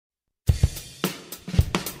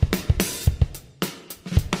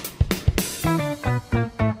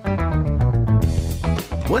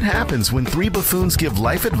What happens when three buffoons give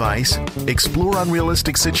life advice, explore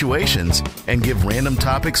unrealistic situations, and give random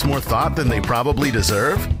topics more thought than they probably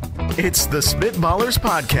deserve? It's the Spitballers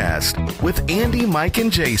Podcast with Andy, Mike,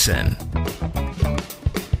 and Jason.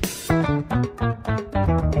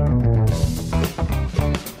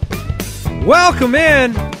 Welcome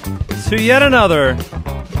in to yet another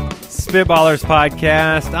Spitballers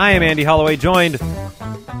Podcast. I am Andy Holloway, joined,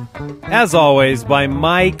 as always, by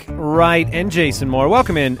Mike Wright and Jason Moore.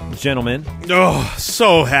 Welcome in, gentlemen. Oh,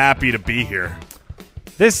 so happy to be here.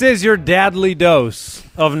 This is your dadly dose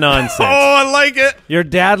of nonsense. Oh, I like it. Your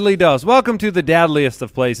dadly dose. Welcome to the dadliest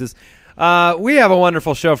of places. We have a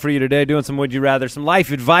wonderful show for you today, doing some Would You Rather, some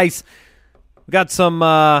life advice. We got some,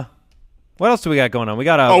 what else do we got going on? We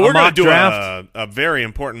got a we're mock gonna do draft. a very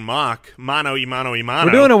important mock. Mano y mano y mano.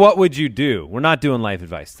 We're doing a What Would You Do? We're not doing life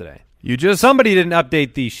advice today. Somebody didn't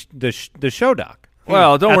update the show doc.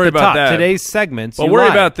 Well, don't At worry the about top, that. Today's segments. But you worry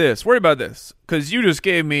lied. about this. Worry about this. Because you just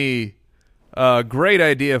gave me a great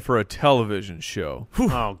idea for a television show.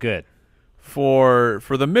 Oh, good. For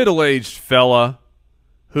the middle-aged fella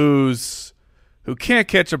who can't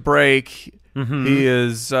catch a break. Mm-hmm. He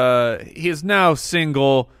is now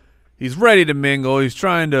single. He's ready to mingle. He's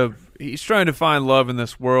trying to find love in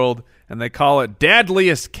this world, and they call it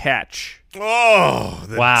Dadliest Catch. Oh,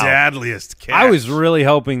 the Wow. dadliest catch. I was really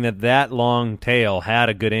hoping that long tail had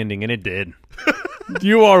a good ending, and it did.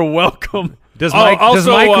 You are welcome. Does Oh, Mike? does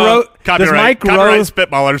also, Mike Rowe? Copyright, Does Mike copyright Rowe?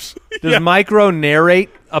 Spitballers. Does Mike Rowe narrate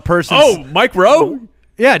a person's? Oh, Mike Rowe?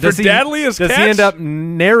 yeah. Does for he? Dadliest Does he Catch? end up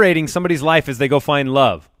narrating somebody's life as they go find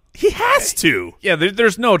love? He has to. Yeah,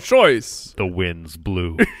 there's no choice. The wind's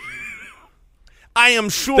blue. I am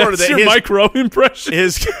sure That's that your his Mike Rowe impression.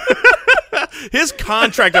 his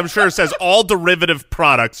contract, I'm sure, says all derivative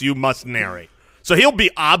products you must narrate. So he'll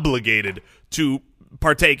be obligated to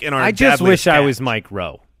partake in our. I just Dadliest wish I Catch. was Mike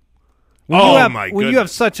Rowe. My When you have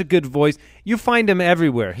such a good voice, you find him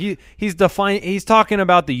everywhere. He's talking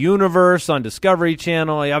about the universe on Discovery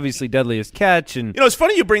Channel. He obviously Deadliest Catch, and You know, it's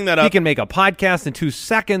funny you bring that up. he can make a podcast in 2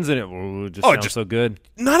 seconds, and it just sounds so good.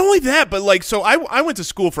 Not only that, but so I went to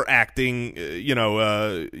school for acting. Did U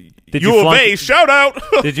you of flunk- A, shout out.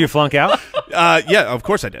 Did you flunk out? Yeah, of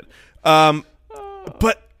course I did.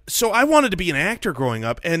 But so I wanted to be an actor growing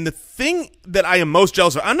up, and the thing that I am most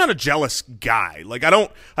jealous of, I'm not a jealous guy. Like I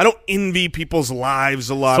don't envy people's lives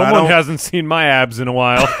a lot. Someone hasn't seen my abs in a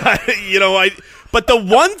while. But the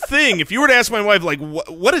one thing, if you were to ask my wife, like,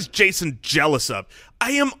 what is Jason jealous of?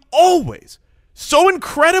 I am always so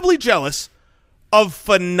incredibly jealous of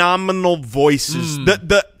phenomenal voices.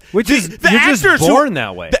 You're just actors born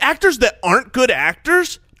that way. The actors that aren't good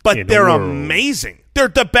actors, but In the they're world. amazing. They're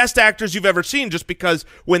the best actors you've ever seen just because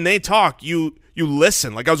when they talk, you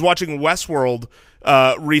listen. Like I was watching Westworld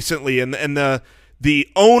recently, and the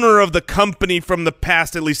owner of the company from the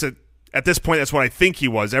past, at least at this point, that's what I think he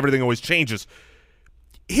was. Everything always changes.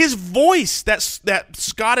 His voice, that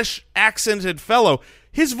Scottish accented fellow,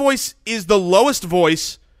 his voice is the lowest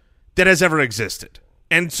voice that has ever existed.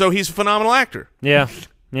 And so he's a phenomenal actor. Yeah.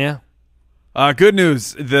 Good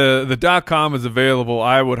news. The .com is available.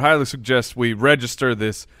 I would highly suggest we register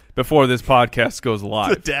this before this podcast goes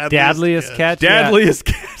live. Dadliest Catch. Dadliest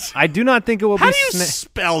Catch. I do not think it will How be. do you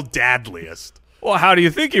spell dadliest? Well, how do you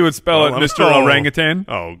think you would spell it, Mr. Orangutan?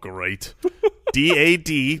 Oh, great.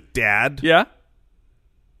 D-A-D, dad. Yeah?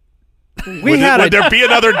 We had Would there be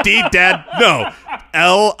another D, dad? No.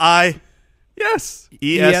 L-I-E-S-T. Yes.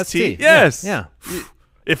 EST. Yes. Yeah.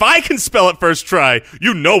 If I can spell it first try,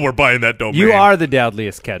 you know we're buying that domain. You are the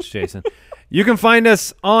Dadliest Catch, Jason. You can find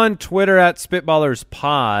us on Twitter at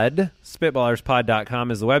SpitballersPod.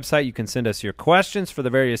 SpitballersPod.com is the website. You can send us your questions for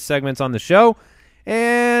the various segments on the show,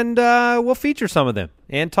 and we'll feature some of them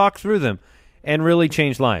and talk through them and really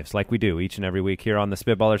change lives like we do each and every week here on the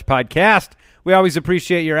Spitballers Podcast. We always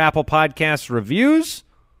appreciate your Apple Podcast reviews,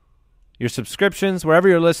 your subscriptions, wherever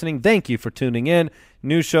you're listening. Thank you for tuning in.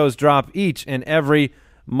 New shows drop each and every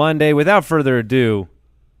Monday. Without further ado,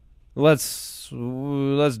 let's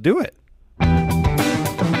do it.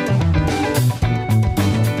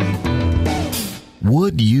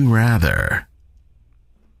 Would you rather?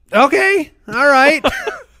 Okay. All right.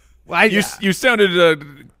 You sounded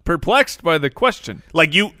perplexed by the question.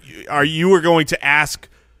 Like you were going to ask,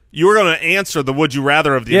 you were going to answer the would you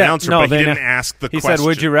rather of the announcer, but he didn't ask the question. He said,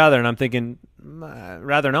 would you rather? And I'm thinking,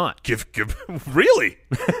 rather not. Give really?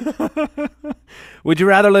 Would you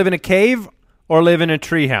rather live in a cave or live in a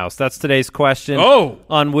treehouse? That's today's question. Oh.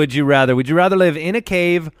 On Would You Rather. Would you rather live in a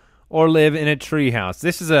cave or live in a treehouse?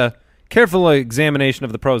 This is a careful examination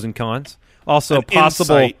of the pros and cons. Also, An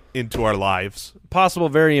possible insight into our lives.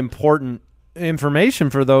 very important information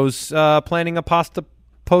for those planning a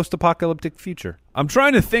post-apocalyptic future. I'm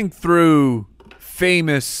trying to think through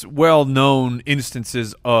famous, well-known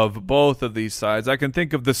instances of both of these sides. I can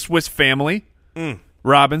think of the Swiss Family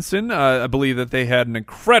Robinson. I believe that they had an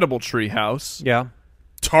incredible tree house. Yeah.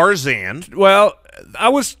 Tarzan. Well,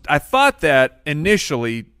 I thought that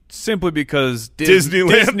initially simply because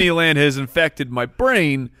Disneyland has infected my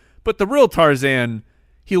brain, but the real Tarzan,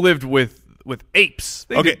 he lived with apes.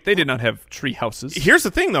 They did not have tree houses. Here's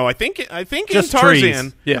the thing, though. I think Just in Tarzan,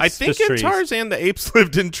 trees. Yes, I think just in trees. Tarzan the apes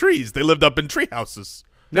lived in trees. They lived up in tree houses.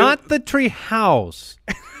 Not the tree house.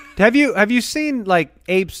 Have you seen like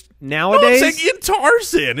apes No, I'm nowadays? saying in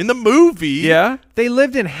Tarzan in the movie. Yeah? They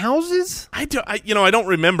lived in houses? I don't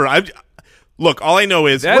remember. Look. All I know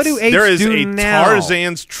is What do apes there is do a now?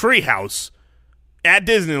 Tarzan's treehouse at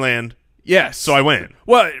Disneyland. Yes. So I went.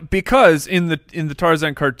 Well, because in the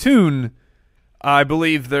Tarzan cartoon, I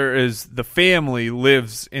believe the family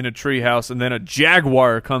lives in a treehouse, and then a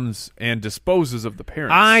jaguar comes and disposes of the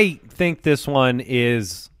parents. I think this one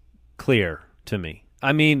is clear to me.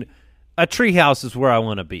 I mean, a treehouse is where I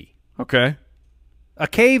want to be. Okay. A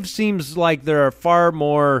cave seems like there are far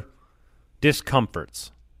more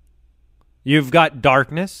discomforts. You've got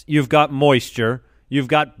darkness, you've got moisture, you've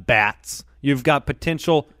got bats, you've got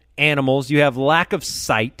potential animals, you have lack of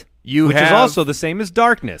sight, which is also the same as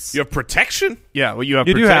darkness. You have protection. Yeah, well, you have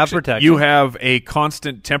You do protection. have protection. You have a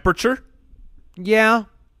constant temperature. Yeah.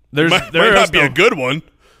 Might not be a good one.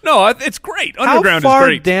 No, it's great. Underground how far is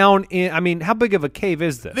great. down in? I mean, how big of a cave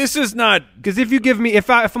is this? This is not. Because if you give me, if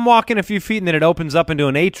I'm walking a few feet and then it opens up into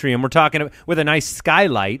an atrium, we're talking with a nice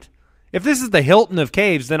skylight. If this is the Hilton of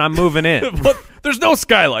caves, then I'm moving in. Well, there's no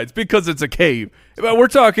skylights because it's a cave. But we're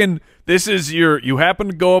talking. This is you happen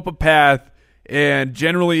to go up a path, and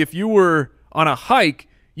generally, if you were on a hike,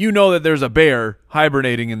 you know that there's a bear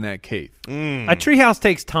hibernating in that cave. A treehouse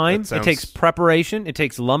takes time. It takes preparation. It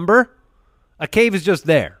takes lumber. A cave is just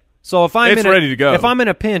there. So if I'm ready to go. If I'm in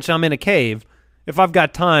a pinch, I'm in a cave. If I've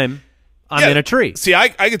got time, I'm in a tree. See, I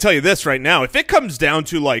can tell you this right now. If it comes down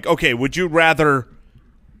to like, okay, would you rather,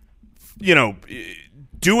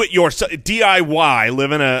 do it yourself, DIY,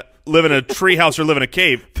 live in a treehouse or live in a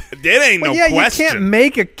cave? It ain't no question. You can't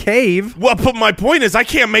make a cave. Well, but my point is, I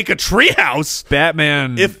can't make a treehouse.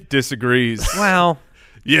 Batman disagrees. Wow.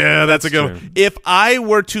 Yeah, that's a good true. one. If I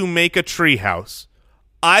were to make a treehouse,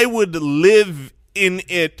 I would live in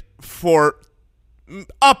it for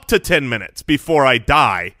up to 10 minutes before I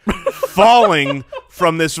die, falling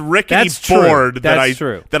from this rickety That's true. board That's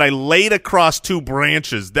true. that I laid across two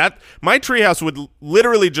branches. That my treehouse would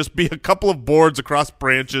literally just be a couple of boards across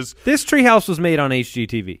branches. This treehouse was made on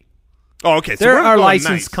HGTV. Oh, okay. So There we're are going licensed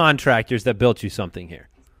nice. contractors that built you something here.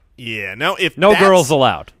 Yeah. Now, if No that's- girls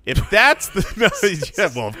allowed. If that's the yeah,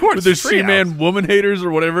 well, of course, The it's a treehouse. She-Man woman haters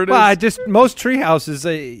or whatever it is. Well, most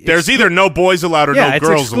treehouses. There's either no boys allowed or no it's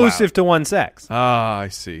girls exclusive allowed. to one sex. I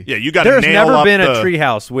see. Yeah, you got to There's nail never up been a the-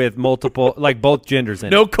 treehouse with multiple, like both genders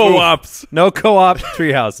in No it. co-ops. No co-op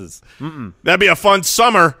treehouses. That'd be a fun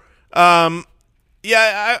summer.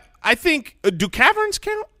 I think do caverns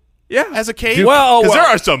count? Yeah. As a cave? Well, because there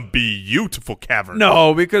are some beautiful caverns.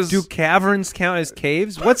 No, because Do caverns count as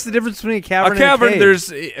caves? What's the difference between a cavern a cavern, and a cave?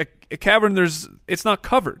 there's a cavern. It's not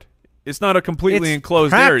covered. It's not a completely it's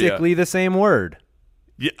enclosed practically area. the same word.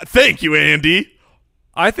 Yeah, thank you, Andy.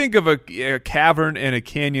 I think of a cavern and a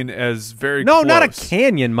canyon as very No, close. not a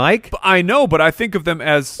canyon, Mike. I know, but I think of them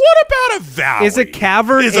as What about a valley? Is a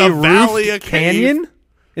cavern Is a valley roofed a cave? canyon?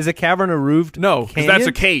 Is a cavern a roofed no, because canyon? that's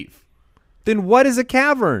a cave. Then what is a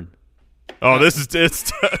cavern? Oh, it's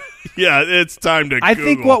yeah, it's time to I Google.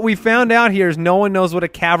 think what we found out here is no one knows what a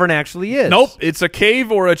cavern actually is. Nope, it's a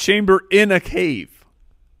cave or a chamber in a cave.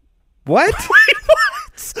 What?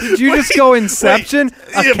 Did you just go Inception?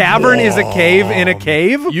 A cavern is a cave in a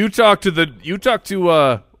cave? You talk to the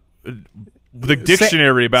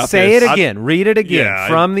dictionary about Say this. it again. Read it again Yeah,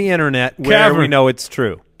 from the internet where Cavern. we know it's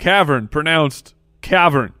true. Cavern, pronounced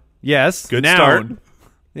cavern. Yes. Good Noun, start.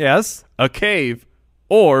 Yes. a cave,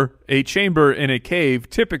 or a chamber in a cave,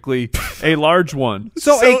 typically a large one.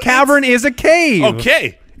 So So a cavern is a cave.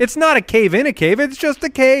 Okay. It's not a cave in a cave. It's just a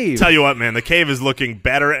cave. Tell you what, man, the cave is looking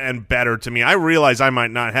better and better to me. I realize I might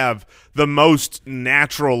not have the most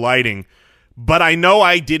natural lighting, but I know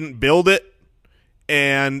I didn't build it,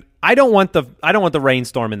 and I don't want the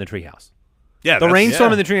rainstorm in the treehouse. yeah, The that's- rainstorm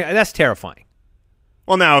yeah. in the tree, that's terrifying.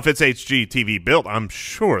 Well, now if it's HGTV built, I'm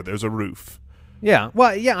sure there's a roof. Yeah.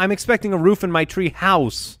 Well, yeah, I'm expecting a roof in my tree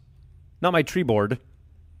house, not my tree board.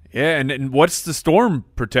 Yeah, and what's the storm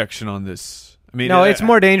protection on this? I mean, No, it's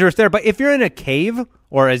more dangerous there. But if you're in a cave,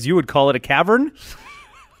 or as you would call it, a cavern,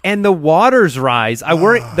 and the waters rise. I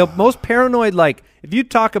worry. The most paranoid, like, if you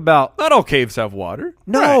talk about... Not all caves have water.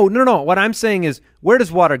 No. What I'm saying is, where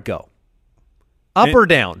does water go? Up or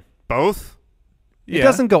down? Both? It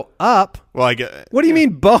doesn't go up. Well, I get. What do you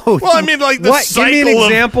mean both? Well, I mean, like, the cycle. Give me an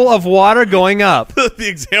example of water going up. The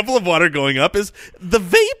example of water going up is the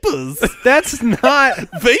vapors. That's not...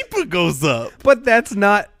 Vapor goes up. But that's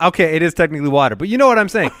not... Okay, it is technically water. But you know what I'm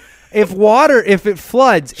saying. If it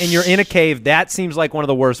floods and you're in a cave, that seems like one of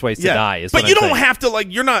the worst ways to die. But you don't have to, like,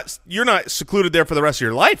 you're not secluded there for the rest of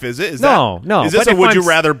your life, is it? No. Is this, or would you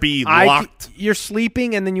rather be locked? You're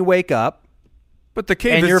sleeping and then you wake up. But the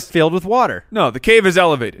cave and you're filled with water. No, the cave is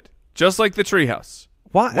elevated, just like the treehouse.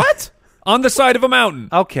 What? On the side of a mountain.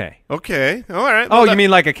 Okay. All right. Well, you mean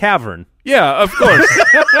like a cavern? Yeah, of course.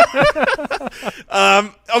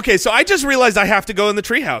 Okay, so I just realized I have to go in the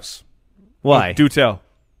treehouse. Why? Do tell.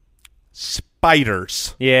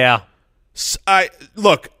 Spiders. Yeah.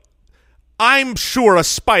 Look, I'm sure a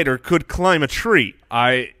spider could climb a tree.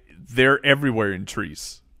 They're everywhere in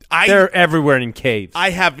trees. They're everywhere in caves. I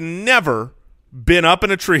have never been up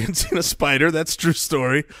in a tree and seen a spider. That's a true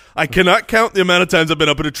story. I cannot count the amount of times I've been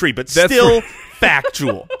up in a tree, but still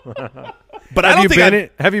factual. But I don't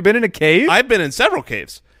think have you been in a cave? I've been in several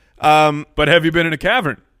caves. But have you been in a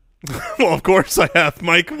cavern? Well, of course I have,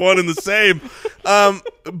 Mike. One and the same.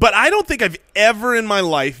 But I don't think I've ever in my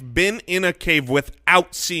life been in a cave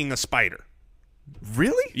without seeing a spider.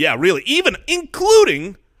 Really? Yeah, really. Even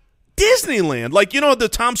including Disneyland, like, you know, the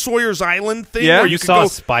Tom Sawyer's Island thing. Yeah, where you could saw go, a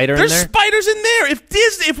spider in There's there? spiders in there.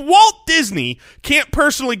 If Walt Disney can't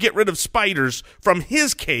personally get rid of spiders from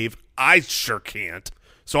his cave, I sure can't.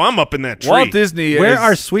 So I'm up in that tree. Walt Disney. Where is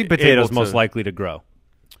are sweet potatoes able most likely to grow?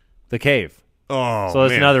 The cave. Oh, So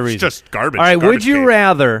that's man. another reason. It's just garbage. All right, garbage would you cave.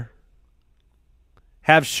 rather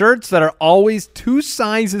have shirts that are always 2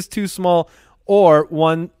 sizes too small or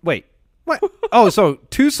one... Wait. What? Oh, so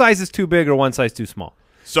 2 sizes too big or 1 size too small?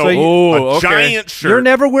 So a giant shirt. You're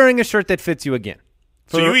never wearing a shirt that fits you again.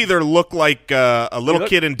 So you either look like a little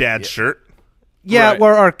kid in dad's shirt. Yeah,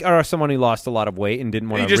 Right. or someone who lost a lot of weight and didn't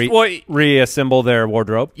want You to just- reassemble their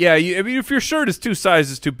wardrobe. Yeah, I mean, if your shirt is 2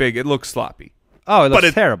 sizes too big, it looks sloppy. Oh, it looks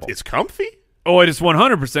But terrible. It's comfy. Oh, it is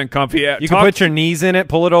 100% comfy. You can put your knees in it,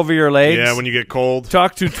 pull it over your legs. Yeah, when you get cold.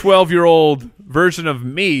 Talk to 12-year-old version of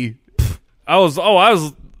me. I was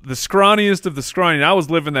the scrawniest of the scrawny. And I was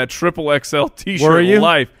living that triple XL Were T-shirt you?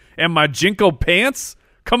 life. And my Jinko pants?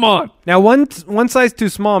 Come on. Now, one size too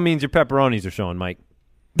small means your pepperonis are showing, Mike.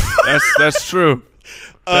 That's true.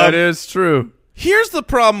 That is true. Here's the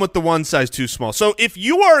problem with the one size too small. So if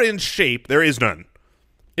you are in shape, there is none.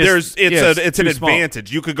 It's an too small.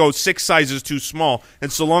 advantage. You could go 6 sizes too small,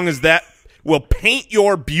 and so long as that will paint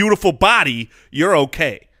your beautiful body, you're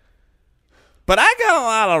okay. But I got a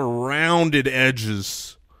lot of rounded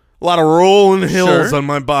edges, a lot of rolling hills on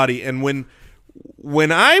my body, and when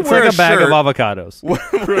I It's wear like a bag shirt, of avocados.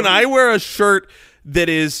 when I wear a shirt that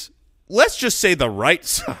is, let's just say, the right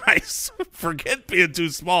size, forget being too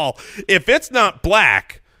small. If it's not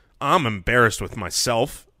black, I'm embarrassed with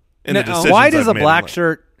myself. Now, why does a black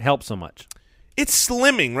shirt help so much? It's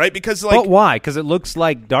slimming, right? Because But why? Because it looks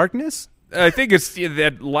like darkness? I think it's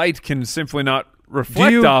that light can simply not Do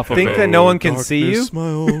reflect you off of think it. that no one can see you?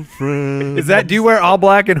 My old friend. Do you wear all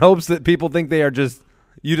black in hopes that people think you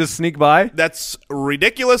just sneak by? That's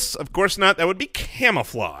ridiculous. Of course not. That would be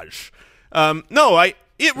camouflage.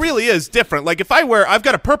 It really is different. Like if I've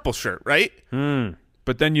got a purple shirt, right?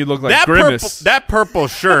 But then you look like Grimace. That purple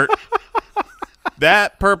shirt.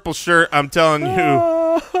 That purple shirt, I'm telling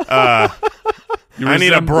you, I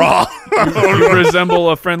need a bra. You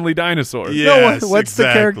resemble a friendly dinosaur. Yes, What's the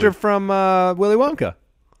character from Willy Wonka?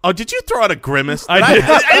 Oh, did you throw out a grimace? I did.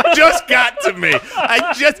 It just got to me.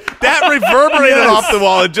 That reverberated off the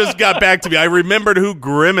wall. It just got back to me. I remembered who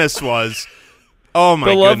Grimace was. Oh my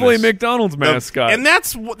The goodness. lovely McDonald's mascot. And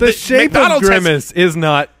that's The shape McDonald's of has- Grimace is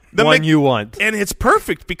not one you want. And it's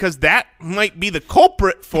perfect because that might be the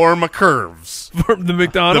culprit for McCurves. From the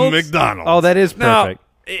McDonald's. The McDonald's. Oh, that is Now, perfect.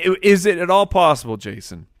 is it at all possible,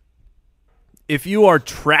 Jason, if you are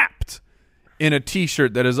trapped in a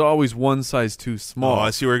T-shirt that is always 1 size too small, I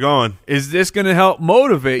see where you're going. is this going to help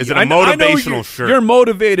motivate Is you? it a I know motivational shirt? You're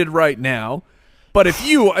motivated right now, but if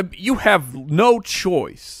you have no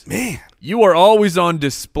choice, Man. you are always on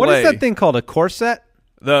display. What is that thing called? A corset?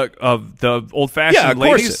 The old-fashioned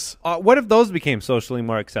ladies. What if those became socially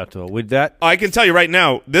more acceptable? Would that? I can tell you right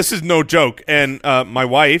now, this is no joke. And my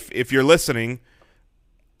wife, if you're listening,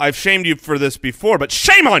 I've shamed you for this before, but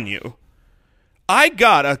shame on you. I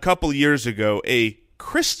got a couple years ago a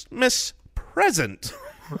Christmas present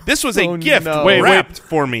This was a gift no. wrapped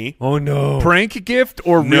for me. Oh, no. Prank gift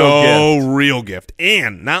or real No, gift? real gift.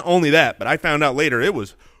 And not only that, but I found out later it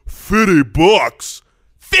was $50.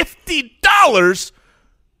 $50.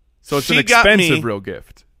 So it's She an got me expensive real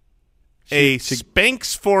gift. a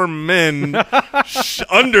Spanx for Men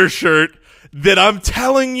undershirt that I'm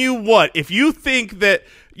telling you what, if you think that,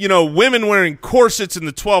 women wearing corsets in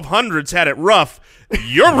the 1200s had it rough,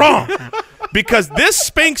 you're wrong. Because this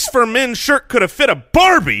Spanx for Men shirt could have fit a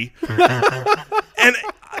Barbie. And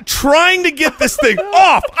trying to get this thing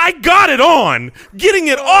off, I got it on. Getting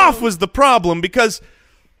it off was the problem because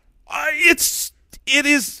it's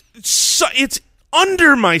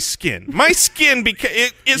under my skin. My skin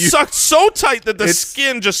it sucked so tight that the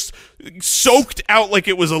skin just soaked out like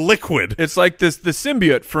it was a liquid. It's like the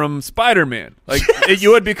symbiote from Spider-Man. Like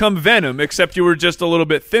you had become Venom, except you were just a little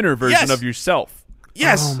bit thinner version of yourself.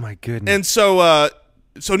 Yes. Oh, my goodness. And so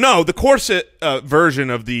no, the corset version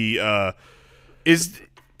of the Is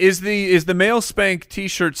the male Spank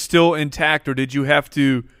T-shirt still intact, or did you have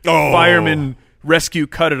to fireman rescue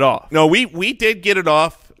cut it off? No, we did get it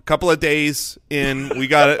off a couple of days in. We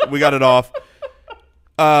got it off.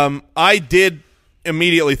 I did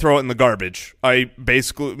immediately throw it in the garbage.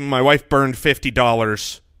 My wife burned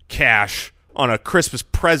 $50 cash on a Christmas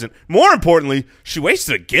present. More importantly, she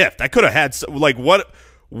wasted a gift. I could have had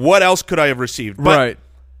what else could I have received? Right.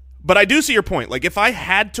 But I do see your point. Like if I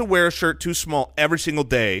had to wear a shirt too small every single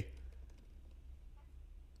day,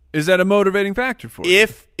 is that a motivating factor for you?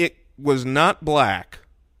 if it was not black,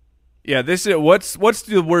 yeah, this is what's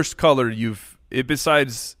the worst color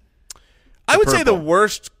besides? I would say the purple.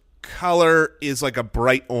 worst color is like a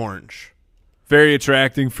bright orange. Very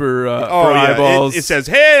attracting for Yeah, eyeballs. it says,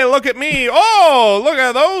 "Hey, look at me! Oh, look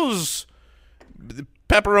at those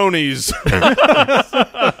pepperonis.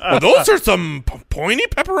 Well, those are some pointy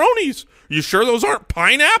pepperonis. You sure those aren't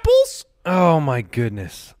pineapples?" Oh, my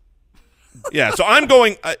goodness. Yeah, so I'm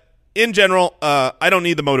going, in general, I don't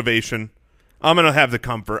need the motivation. I'm going to have the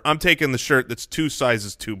comfort. I'm taking the shirt that's 2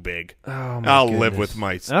 sizes too big. Oh, my I'll goodness. live with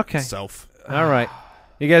myself. All right.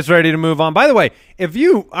 You guys ready to move on? By the way, if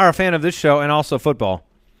you are a fan of this show and also football,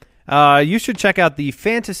 you should check out the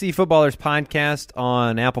Fantasy Footballers podcast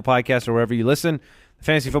on Apple Podcasts or wherever you listen. The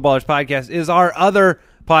Fantasy Footballers podcast is our other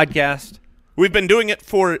podcast. We've been doing it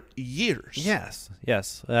for years. Yes.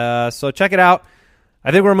 So check it out.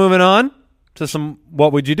 I think we're moving on to some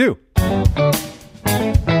What Would You Do?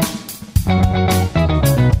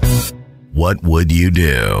 What would you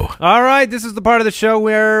do? All right, this is the part of the show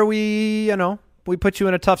where we put you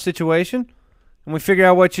in a tough situation and we figure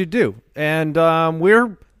out what you do. And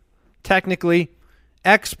we're technically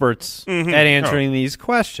experts at answering these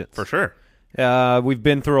questions. For sure. We've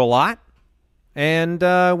been through a lot, and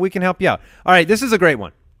we can help you out. All right, this is a great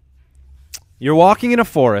one. You're walking in a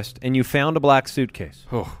forest, and you found a black suitcase.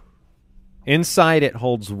 Inside it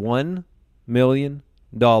holds $1 million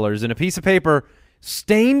and a piece of paper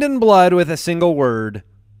stained in blood with a single word,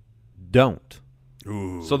 don't.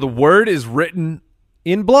 Ooh. So the word is written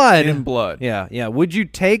in blood. in blood. Yeah. Would you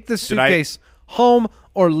take the suitcase home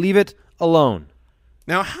or leave it alone?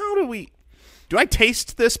 Now, do I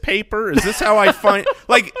taste this paper? Is this how I find,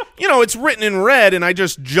 it's written in red and I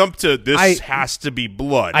just jump to this has to be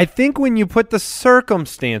blood. I think when you put the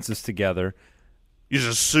circumstances together, you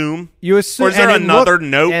just assume? Or is there another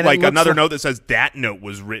note, another note that says that note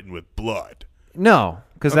was written with blood? No,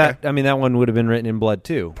 because Okay. that one would have been written in blood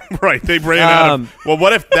too. Right, they ran out of, well,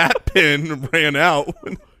 what if that pen ran out?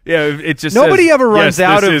 Yeah, it just Nobody says, ever runs "Yes,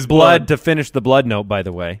 out this of is blood to finish the blood note, by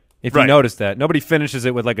the way. If you Right. notice that. Nobody finishes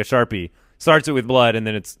it with like a Sharpie. Starts it with blood and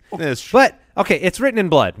then it's... But, okay, it's written in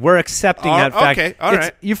blood. We're accepting that fact. Okay, all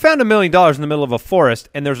right. You found $1 million in the middle of a forest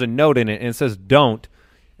and there's a note in it and it says don't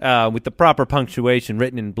with the proper punctuation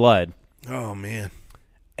written in blood. Oh, man.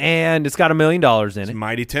 And it's got $1 million in it.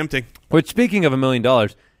 Mighty tempting. Which, speaking of $1 million,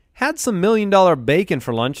 had some $1 million bacon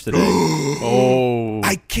for lunch today. Oh.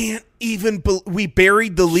 I can't even we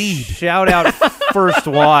buried the lead. Shout out First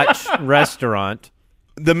Watch Restaurant.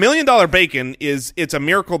 The $1 million bacon it's a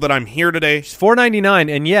miracle that I'm here today. It's $4.99,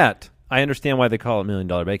 and yet I understand why they call it $1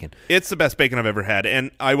 million bacon. It's the best bacon I've ever had. And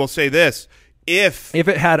I will say this, if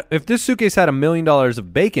this suitcase had $1 million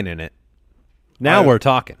of bacon in it, now we're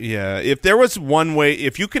talking. Yeah, if there was one way,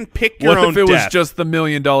 if you can pick your What own if it was death, just the $1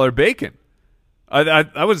 million bacon?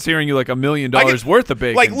 I was hearing you like $1 million worth of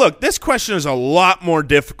bacon. Like, look, this question is a lot more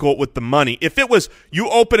difficult with the money. If it was, you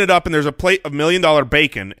open it up and there's a plate of $1 million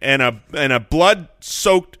bacon and a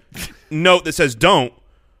blood-soaked note that says "don't,"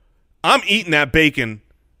 I'm eating that bacon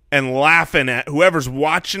and laughing at whoever's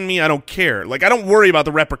watching me. I don't care. Like, I don't worry about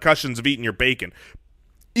the repercussions of eating your bacon.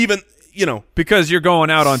 Even because you're going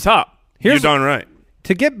out on top. You're darn right.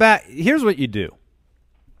 To get back, here's what you do.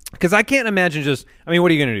 Because I can't imagine what are you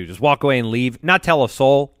going to do? Just walk away and leave? Not tell a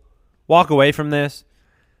soul? Walk away from this?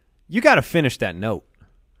 You got to finish that note.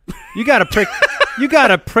 You got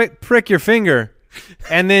to prick your finger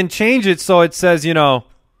and then change it so it says, don't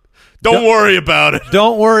worry about it.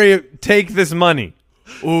 Don't worry, take this money.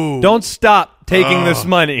 Ooh. Don't stop taking this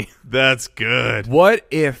money. That's good. What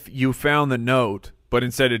if you found the note, but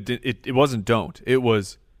instead it wasn't don't. It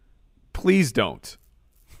was please don't.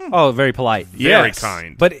 Oh, very polite. Very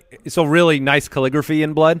kind. But so really nice calligraphy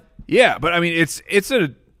in blood? Yeah, but I mean it's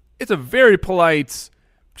a very polite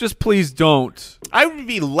just please don't. I would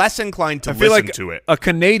be less inclined to I feel listen like to it. A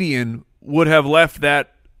Canadian would have left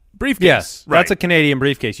that briefcase. Yes, Right. that's a Canadian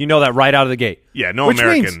briefcase. You know that right out of the gate. Yeah, no Which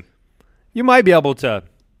American. means you might be able to.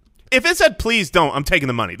 If it said please don't, I'm taking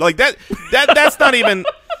the money. Like that's not even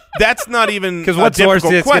Because what's the worst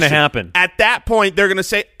that's going to happen? At that point, they're going to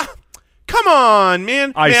say, come on,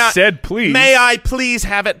 man. I said please. May I please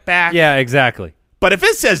have it back? Yeah, exactly. But if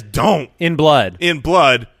it says don't In blood.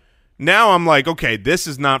 now I'm like, okay, this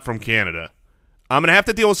is not from Canada. I'm going to have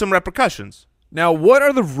to deal with some repercussions. Now, what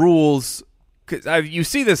are the rules? Because you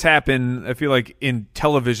see this happen, I feel like, in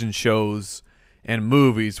television shows and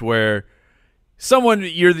movies where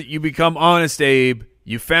you become Honest Abe,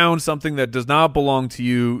 you found something that does not belong to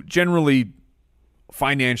you, generally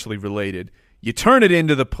financially related. You turn it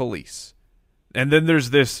into the police. And then there's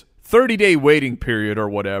this 30-day waiting period or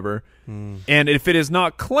whatever. And if it is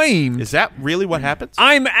not claimed... Is that really what happens?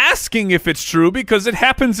 I'm asking if it's true because it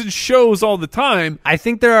happens in shows all the time. I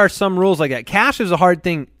think there are some rules like that. Cash is a hard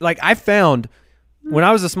thing. Like I found when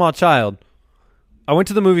I was a small child, I went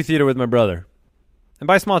to the movie theater with my brother. And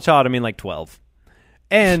by small child, I mean like 12.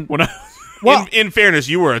 And When in fairness,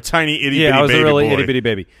 you were a tiny itty bitty baby. yeah, I was a really boy. itty bitty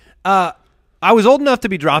baby. I was old enough to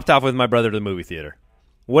be dropped off with my brother to the movie theater.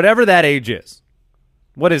 Whatever that age is.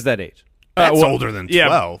 What is that age? That's older than 12. Yeah,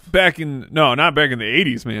 not back in the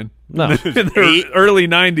 80s, man. No. In the early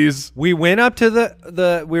 90s. We went up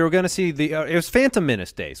to we were going to see it was Phantom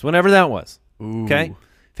Menace days, whenever that was. Ooh. Okay?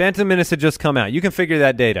 Phantom Menace had just come out. You can figure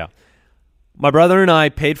that date out. My brother and I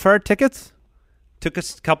paid for our tickets, took a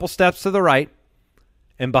couple steps to the right,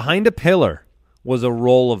 and behind a pillar was a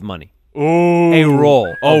roll of money. Ooh. A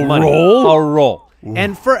roll. A of money. roll? A roll. Ooh.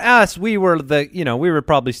 And for us, we were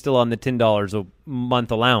probably still on the $10 a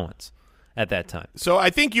month allowance at that time. So I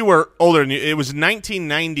think you were older than you. It was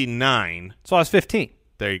 1999. So I was 15.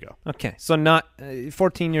 There you go. Okay. So not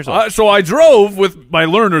 14 years old. So I drove with my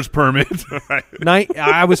learner's permit.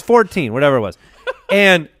 I was 14, whatever it was.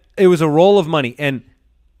 And it was a roll of money. And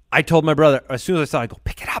I told my brother, as soon as I saw it, I go,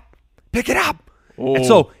 pick it up. Pick it up. Oh. And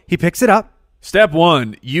so he picks it up. Step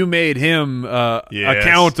one, you made him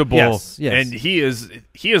accountable, Yes. and he is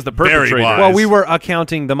the perpetrator. wise. Well, we were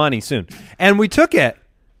accounting the money soon. And we took it,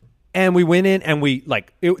 and we went in, and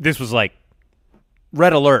this was like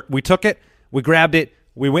red alert. We took it, we grabbed it,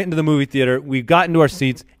 we went into the movie theater, we got into our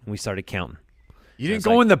seats, and we started counting. You didn't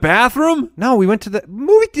go in the bathroom? No, we went to the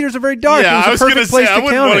movie theaters are very dark. Yeah, it was a perfect place to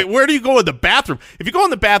count it. Where do you go in the bathroom? If you go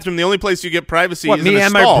in the bathroom, the only place you get privacy is in a me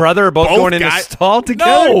and stall. my brother are both going in a stall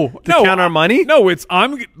together to count our money? No,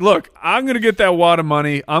 I'm going to get that wad of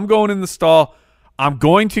money. I'm going in the stall. I'm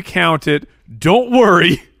going to count it. Don't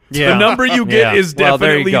worry. Yeah. The number you get is Well,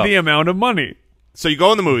 there you definitely go. the amount of money. So you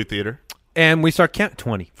go in the movie theater. And we start counting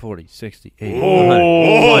 20, 40, 60, 80, Oh.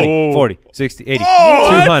 100, 20, 40, 60, 80,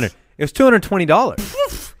 Oh, 200. It was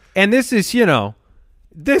 $220. And this is,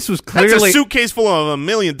 this was clearly That's a suitcase full of $1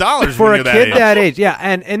 million for when a you're kid that that age. Yeah,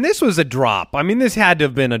 and this was a drop. I mean, this had to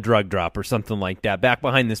have been a drug drop or something like that back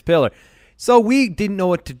behind this pillar. So we didn't know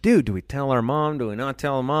what to do. Do we tell our mom? Do we not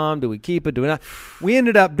tell our mom? Do we keep it? Do we not? We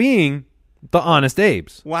ended up being the Honest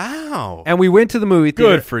Abes. Wow. And we went to the movie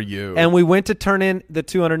theater. Good for you. And we went to turn in the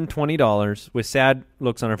 $220 with sad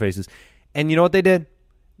looks on our faces. And you know what they did?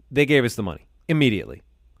 They gave us the money immediately.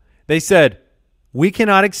 They said, we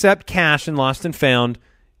cannot accept cash in Lost and Found.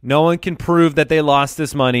 No one can prove that they lost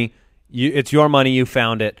this money. It's your money. You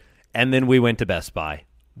found it. And then we went to Best Buy.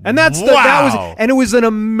 And that was, and it was an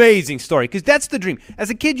amazing story because that's the dream. As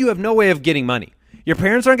a kid, you have no way of getting money. Your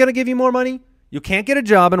parents aren't going to give you more money. You can't get a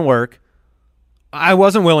job and work. I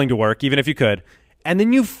wasn't willing to work, even if you could. And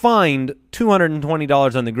then you find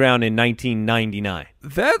 $220 on the ground in 1999.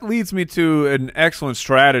 That leads me to an excellent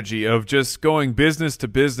strategy of just going business to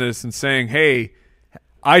business and saying, hey,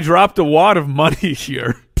 I dropped a wad of money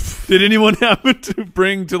here. Did anyone happen to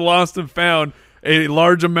bring to Lost and Found a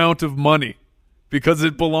large amount of money? Because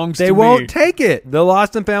it belongs to me. They won't take it. The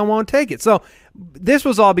Lost and Found won't take it. So this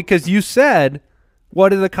was all because you said, what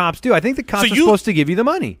do the cops do? I think the cops are supposed to give you the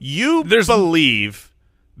money. You believe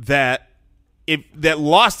that that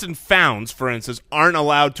lost and founds, for instance, aren't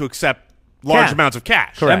allowed to accept large amounts of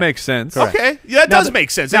cash. That makes sense. Correct. Okay, yeah, that does make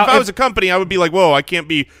sense. If I was a company, I would be like, whoa, I can't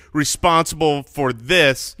be responsible for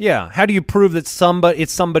this. Yeah, how do you prove that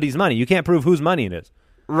it's somebody's money? You can't prove whose money it is.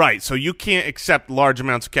 Right, so you can't accept large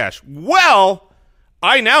amounts of cash. Well,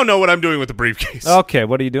 I now know what I'm doing with the briefcase. Okay,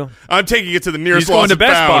 what are you doing? I'm taking it to the nearest He's going lost to and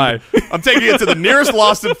Best found. Buy. I'm taking it to the nearest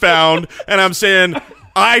lost and found, and I'm saying,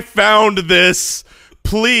 I found this.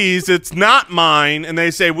 Please, it's not mine. And they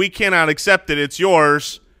say, we cannot accept it. It's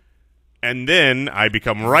yours. And then I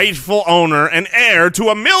become rightful owner and heir to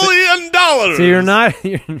 $1 million. So you're not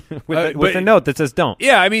with a note that says don't.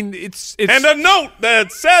 Yeah, I mean it's and a note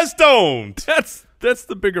that says don't. That's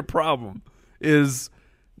the bigger problem. Is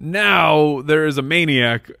now there is a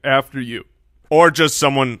maniac after you, or just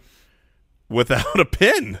someone without a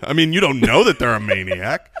pin. I mean, you don't know that they're a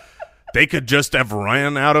maniac. They could just have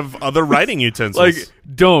ran out of other writing utensils. like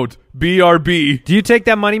don't BRB. Do you take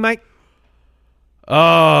that money, Mike?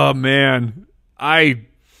 Oh man, I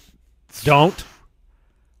don't.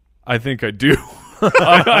 I think I do.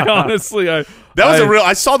 I honestly, that was a real.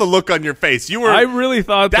 I saw the look on your face. You were. I really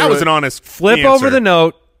thought that was an honest. Flip answer. over the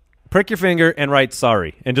note, prick your finger, and write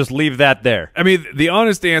sorry, and just leave that there. I mean, the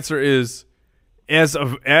honest answer is, as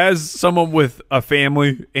someone with a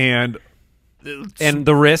family and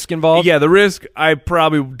the risk involved. yeah, the risk I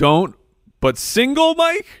probably don't. But single,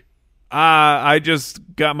 Mike, I just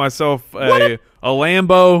got myself a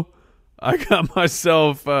Lambo. I got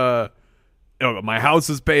myself. My house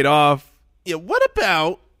is paid off. Yeah, what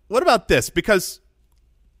about this? Because,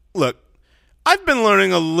 look, I've been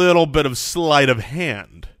learning a little bit of sleight of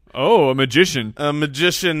hand. Oh, a magician.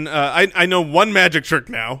 I know one magic trick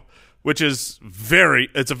now, which is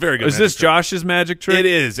it's a very good Is magic this trick. Josh's magic trick? It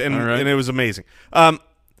is, and All right. it was amazing.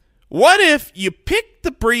 What if you pick the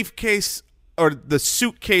briefcase or the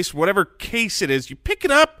suitcase, whatever case it is, you pick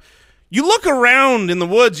it up, you look around in the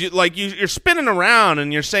woods, you're spinning around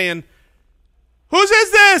and you're saying, whose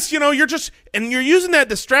is this? You're you're using that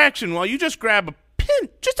distraction while you just grab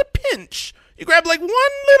just a pinch. You grab like one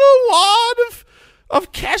little wad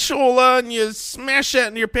of cashola and you smash that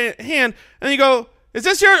into your hand and you go, is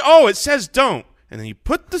this your, oh, it says don't. And then you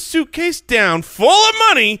put the suitcase down full of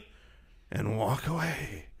money and walk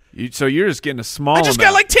away. So you're just getting a small I just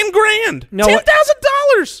got like $10,000. No,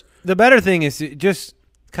 $10,000. The better thing is to just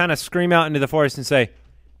kind of scream out into the forest and say,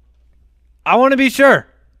 I want to be sure.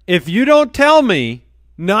 If you don't tell me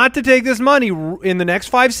not to take this money in the next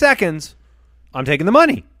 5 seconds, I'm taking the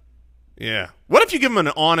money. Yeah. What if you give them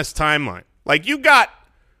an honest timeline? Like you've got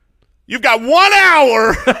 1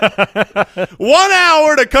 hour, 1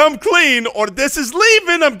 hour to come clean, or this is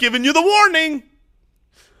leaving. I'm giving you the warning.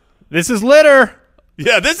 This is litter.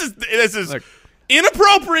 Yeah, this is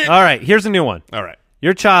inappropriate. All right, here's a new one. All right.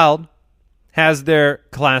 Your child has their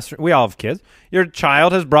classroom. We all have kids. Your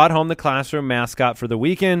child has brought home the classroom mascot for the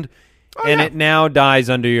weekend, it now dies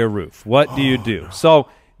under your roof. What do you do? So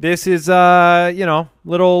this is,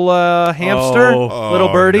 little hamster, little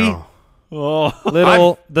birdie,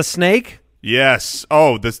 the snake. Yes.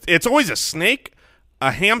 Oh, it's always a snake,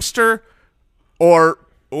 a hamster, or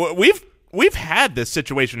we've had this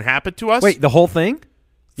situation happen to us. Wait, the whole thing?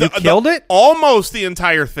 You killed it? Almost the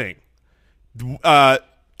entire thing.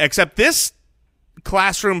 Except this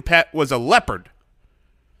classroom pet was a leopard.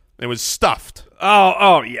 It was stuffed.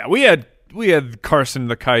 Oh yeah. We had Carson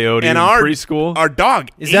the coyote in preschool. Our dog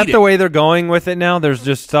Is that ate the it. way they're going with it now? There's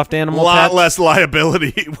just stuffed animal A lot pets? less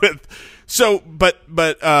liability with. So, but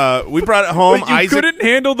we brought it home. But you Isaac couldn't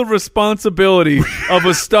handle the responsibility of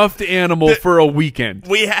a stuffed animal for a weekend.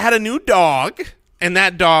 We had a new dog, and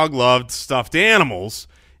that dog loved stuffed animals,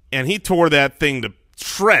 and he tore that thing to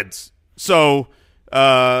shreds. So,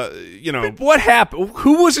 What happened?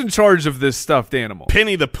 Who was in charge of this stuffed animal?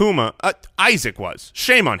 Penny the Puma, Isaac was.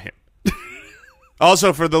 Shame on him.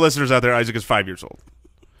 Also, for the listeners out there, Isaac is 5 years old.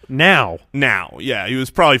 Now, Yeah, he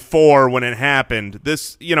was probably 4 when it happened.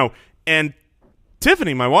 And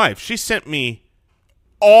Tiffany, my wife, she sent me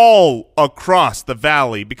all across the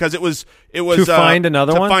valley because it was To find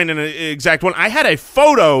another one? To find an exact one. I had a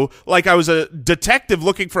photo like I was a detective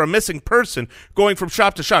looking for a missing person going from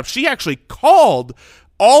shop to shop. She actually called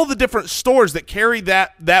all the different stores that carry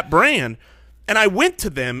that brand, and I went to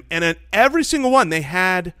them, and at every single one they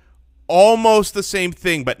had almost the same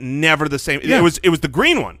thing, but never the same. Yeah. It was the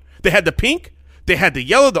green one. They had the pink, they had the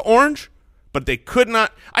yellow, the orange, but they could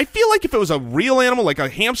not. I feel like if it was a real animal, like a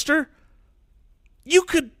hamster, you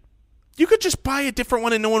could just buy a different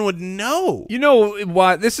one and no one would know. You know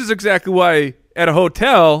why? This is exactly why at a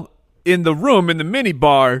hotel in the room, in the mini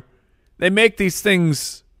bar, they make these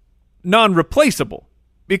things non-replaceable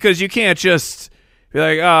because you can't just be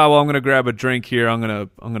like, well, I'm going to grab a drink here. I'm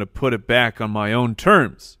going to put it back on my own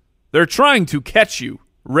terms. They're trying to catch you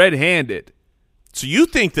red-handed. So you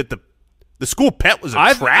think that the school pet was a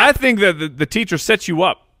trap? I think that the teacher sets you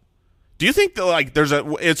up. Do you think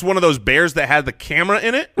that it's one of those bears that had the camera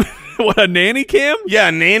in it? What, a nanny cam? Yeah,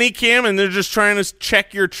 a nanny cam, and they're just trying to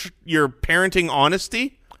check your parenting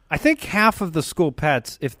honesty? I think half of the school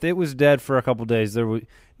pets, if it was dead for a couple days,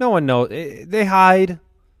 no one knows. They hide.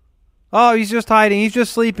 Oh, he's just hiding. He's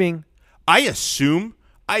just sleeping. I assume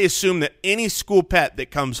that any school pet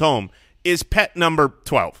that comes home is pet number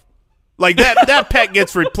 12. Like that pet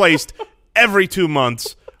gets replaced every 2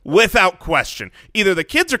 months without question. Either the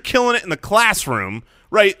kids are killing it in the classroom,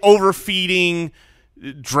 right? Overfeeding,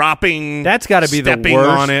 dropping. That's got to be the stepping worst.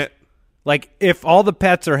 On it. Like if all the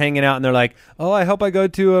pets are hanging out and they're like, "Oh, I hope I go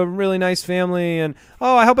to a really nice family," and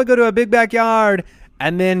 "Oh, I hope I go to a big backyard,"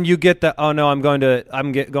 and then you get the, "Oh no, I'm going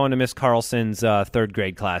to Miss Carlson's third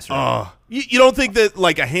grade classroom." Oh, you don't think that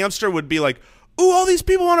like a hamster would be like, "Ooh, all these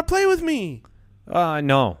people want to play with me"?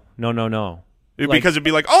 No. Because it'd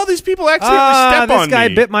be like, "Oh, these people accidentally step on me. This guy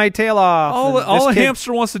bit my tail off." All a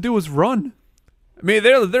hamster wants to do is run. I mean,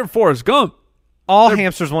 they're Forrest Gump. All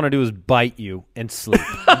hamsters want to do is bite you and sleep.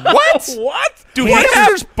 What? What? Do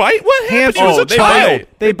hamsters bite? What happened? Hamsters, They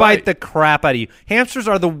bite. They bite the crap out of you. Hamsters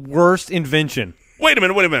are the worst invention. Wait a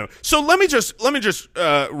minute. So let me just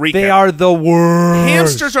recap. They are the worst.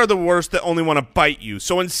 Hamsters are the worst that only want to bite you.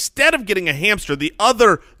 So instead of getting a hamster, the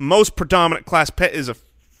other most predominant class pet is a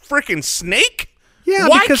freaking snake? Yeah.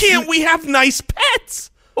 Why can't we have nice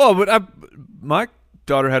pets? Well, but my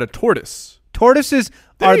daughter had a tortoise. Tortoises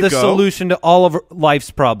are the solution to all of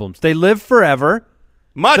life's problems. They live forever.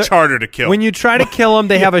 Much harder to kill. When you try to kill them,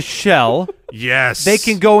 they have a shell. Yes. They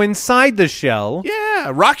can go inside the shell.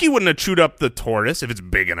 Yeah. Rocky wouldn't have chewed up the tortoise if it's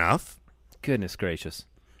big enough. Goodness gracious.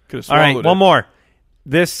 All right, one more.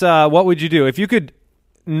 This, what would you do? If you could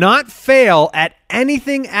not fail at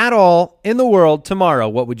anything at all in the world tomorrow,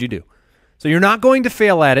 what would you do? So you're not going to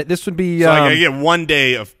fail at it. This would be... So I gotta get one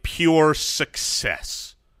day of pure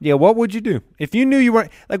success. Yeah, what would you do? If you knew you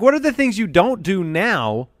weren't... Like, what are the things you don't do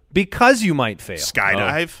now because you might fail?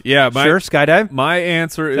 Skydive? Yeah. Sure, skydive? My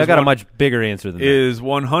answer is... I got a much bigger answer than that. Is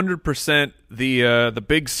 100% the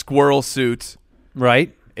big squirrel suit.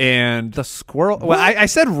 Right? And the squirrel. Well, I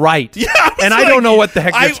said right. Yeah, I don't know what the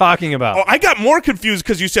heck you're talking about. Oh, I got more confused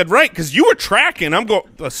because you said right because you were tracking. I'm going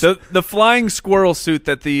the flying squirrel suit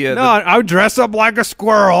that I would dress up like a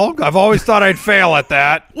squirrel. I've always thought I'd fail at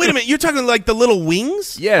that. Wait a minute, you're talking like the little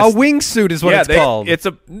wings? Yes, a wingsuit is what it's called. It's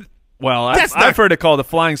a I've heard it called a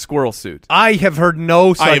flying squirrel suit. I have heard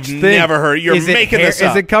no such thing. I've never heard. You're making this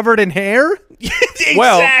up. Is it covered in hair?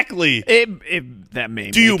 Exactly. That may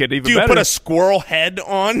make Do it even you better. put a squirrel head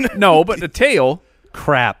on? No, but the tail.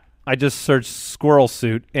 Crap. I just searched squirrel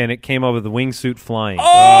suit, and it came up with the wingsuit flying.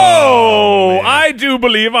 Oh, I do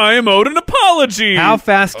believe I am owed an apology. How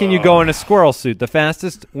fast can you go in a squirrel suit? The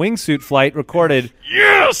fastest wingsuit flight recorded.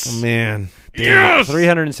 Yes! Oh, man. Yes!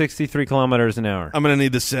 363 kilometers an hour. I'm going to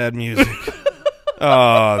need the sad music.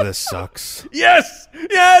 Oh, this sucks. Yes!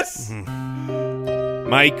 Yes!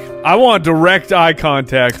 Mike. I want direct eye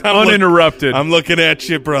contact, uninterrupted. I'm looking at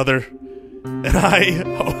you, brother. And I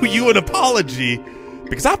owe you an apology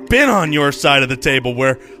because I've been on your side of the table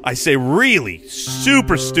where I say really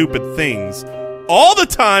super stupid things all the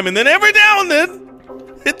time, and then every now and then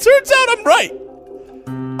it turns out I'm right.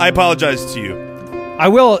 I apologize to you. I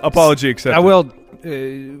will. Apology accepted. I will.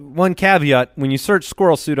 One caveat: when you search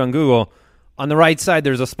squirrel suit on Google, on the right side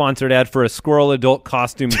there's a sponsored ad for a squirrel adult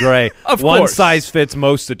costume gray. Of One course. size fits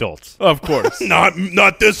most adults. Of course.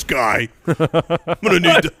 Not this guy. I'm gonna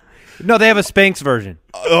need to. No, they have a Spanx version.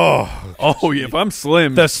 Oh, yeah, if I'm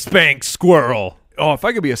slim. The Spanx squirrel. Oh, if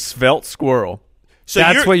I could be a svelte squirrel. So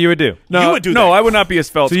That's what you would do. No, you would do no, that. I would not be a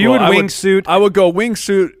svelte So squirrel. you would wingsuit. I would go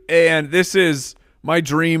wingsuit, and this is my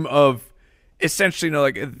dream of essentially,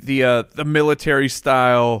 like the military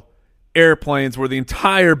style airplanes where the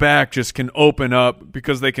entire back just can open up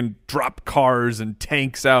because they can drop cars and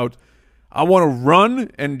tanks out. I want to run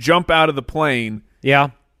and jump out of the plane.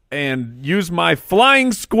 Yeah. And use my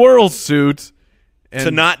flying squirrel suit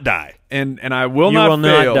to not die. And I will You not will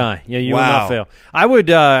fail. not die. Yeah, you will Wow. not fail. I would.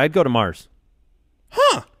 I'd go to Mars.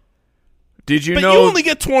 Huh. Did you But know you only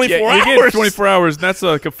get 24 You hours. get 24 hours, and that's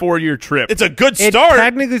like a 4-year trip. It's a good It start.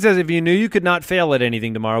 technically says if you knew you could not fail at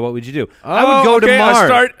anything tomorrow, what would you do? I Oh, would go okay, to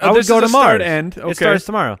Mars. I would this go is to a start Mars. end. Okay. It starts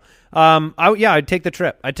tomorrow. I'd take the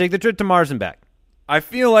trip. I'd take the trip to Mars and back. I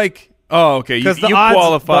feel like Oh, okay. You 'Cause the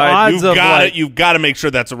qualified. odds of, like- You've got to make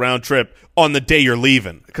sure that's a round trip on the day you're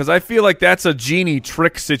leaving. Because I feel like that's a genie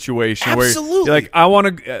trick situation where Absolutely. you're like, I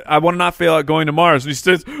want to not fail at going to Mars. And he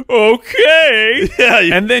says, okay. Yeah,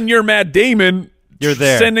 And then you're Matt Damon. You're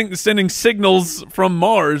there. Sending signals from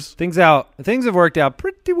Mars. Things have worked out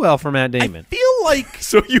pretty well for Matt I Damon. feel like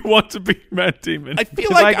So you want to be Matt Damon. I feel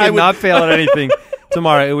If like I could would not fail at anything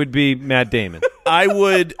tomorrow, it would be Matt Damon. I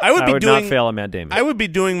would be I would doing not fail at Matt Damon. I would be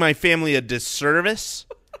doing my family a disservice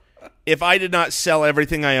if I did not sell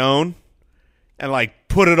everything I own and like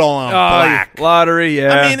put it all on black. Lottery,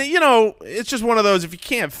 yeah. I mean, it's just one of those. If you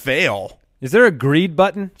can't fail, Is there a greed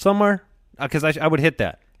button somewhere? Because I would hit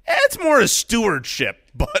that. it's more a stewardship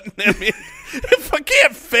button. I mean, if I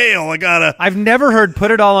can't fail, I gotta. I've never heard put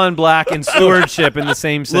it all on black and stewardship in the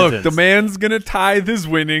same sentence. Look, the man's going to tithe his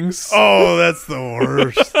winnings. Oh, that's the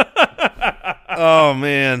worst. Oh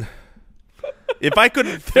man, if I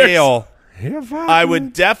couldn't fail, I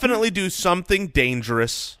would definitely do something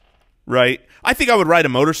dangerous. Right? I think I would ride a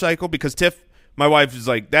motorcycle because Tiff, my wife, is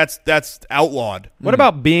like, that's outlawed. What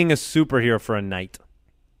about being a superhero for a night?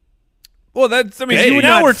 Well, that's, I mean, Hey, you would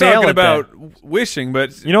now not we're fail talking at about wishing,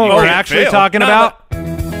 but You know what Oh, we're yeah, actually fail. talking No,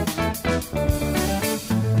 about?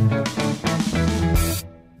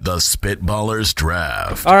 The Spitballers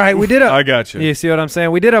Draft. All right, we did I got you. You see what I'm saying?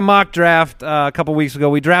 We did a mock draft a couple weeks ago.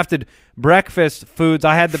 We drafted breakfast foods.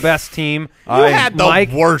 I had the best team. You had the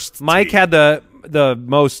worst Mike team. had the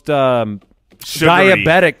most Sugary.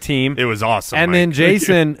 diabetic team. It was awesome. And Mike. then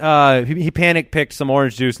Jason, he panic picked some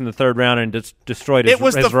orange juice in the third round and destroyed his It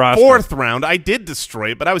was his the roster. fourth round. I did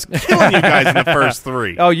destroy it, but I was killing you guys in the first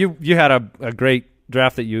three. Oh, you had a great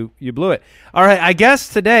draft that you blew it. All right, I guess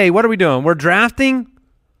today, what are we doing? We're drafting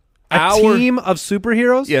a team of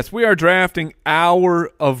superheroes? Yes, we are drafting our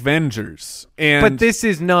Avengers. And But this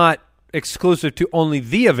is not exclusive to only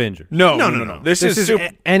the Avengers. No. This This is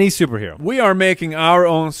any superhero. We are making our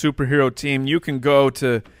own superhero team. You can go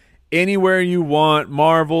to anywhere you want,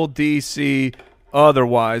 Marvel, DC,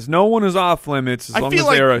 otherwise. No one is off limits as I long feel as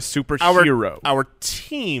like they're a superhero. Our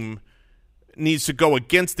team needs to go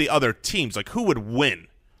against the other teams. Like, who would win?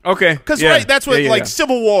 Okay. Because, yeah. right, that's what, Yeah.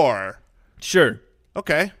 Civil War. Sure.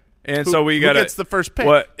 Okay. And Who- so we who got gets the first pick?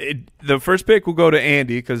 The first pick will go to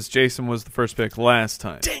Andy because Jason was the first pick last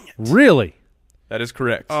time. Dang it. Really? That is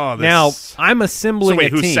correct. Oh, this... Now, I'm assembling so wait,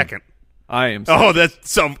 a who's team. second? I am. Oh,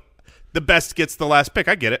 that's so. The best gets the last pick.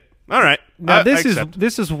 I get it. All right. Now, I this accept.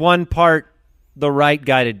 is one part the right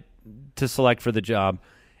guy to select for the job,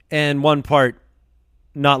 and one part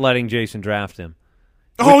not letting Jason draft him.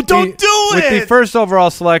 Oh, With don't do it! With the first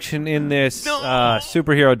overall selection in this No.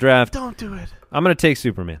 superhero draft, Don't do it. I'm going to take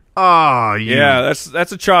Superman. Oh, Yeah,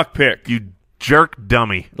 that's a chalk pick. you jerk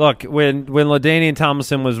dummy. Look, when LaDainian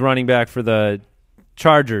Tomlinson was running back for the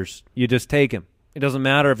Chargers, you just take him. It doesn't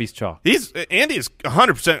matter if he's chalk. Andy is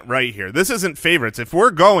 100% right here. This isn't favorites. If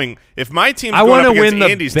my team's I going wanna up against win the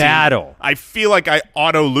Andy's battle. team, I feel like I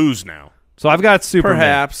auto lose now. So I've got Superman.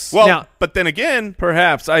 Perhaps. Well, Now- but then again,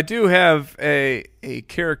 Perhaps. I do have a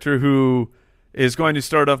character who is going to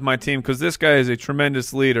start off my team because this guy is a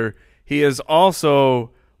tremendous leader. He is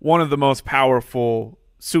also one of the most powerful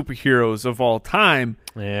superheroes of all time.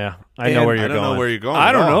 Yeah, I know where you're I don't going. know where you're going. I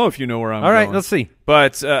at don't all. know if you know where I'm All right, going. let's see.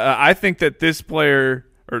 But I think that this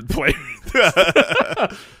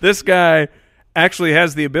this guy actually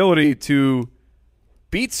has the ability to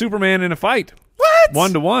beat Superman in a fight. What?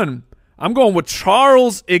 1-to-1. I'm going with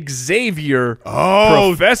Charles Xavier,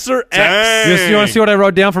 Oh, Professor dang. X. You want to see what I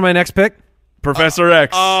wrote down for my next pick? Professor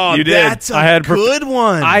X. Oh, you did. that's a I had good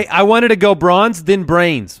one. I wanted to go bronze, then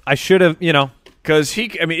brains. I should have, Because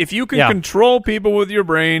if you can Yeah. control people with your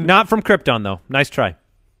brain. not from Krypton, though. Nice try.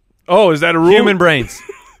 Oh, is that a rule? Human brains.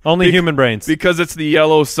 Only human brains. Because it's the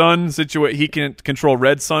yellow sun situation. He can control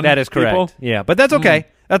red sun. That is correct. people? Yeah, but that's okay.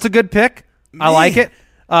 That's a good pick. I like it.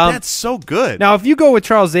 That's so good. Now, if you go with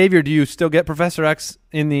Charles Xavier, do you still get Professor X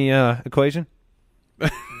in the equation?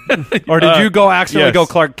 Or did you go accidentally yes. go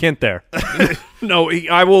Clark Kent there? No,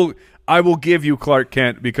 I will give you Clark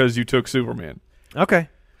Kent because you took Superman. Okay.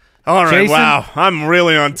 all right, Jason? wow. I'm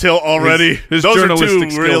really on tilt already. His Those are journalistic two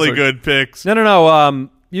skills really are- good picks. No.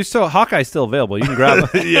 Hawkeye's still available. You can grab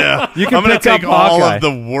it. Yeah. You can I'm gonna pick up take all Hawkeye. of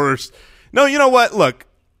the worst. No, you know what? Look,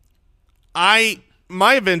 my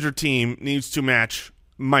Avenger team needs to match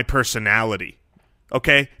my personality.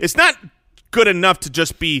 Okay? It's not good enough to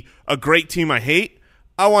just be a great team I hate.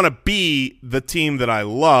 I want to be the team that I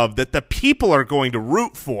love, that the people are going to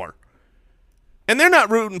root for. And they're not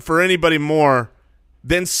rooting for anybody more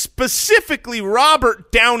than specifically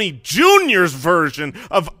Robert Downey Jr.'s version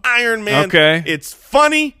of Iron Man. Okay. It's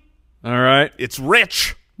funny. All right. It's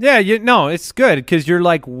rich. Yeah, no, it's good because you're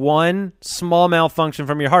like one small malfunction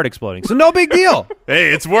from your heart exploding. So no big deal.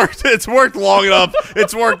 Hey, it's worked. It's worked long enough.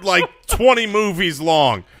 It's worked like 20 movies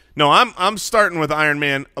long. No, I'm starting with Iron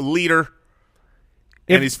Man, a leader,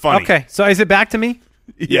 and he's funny. Okay, so is it back to me?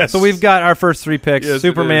 Yes. So we've got our first 3 picks. Yes,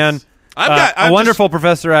 Superman, it is. I'm a wonderful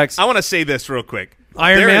Professor X. I want to say this real quick.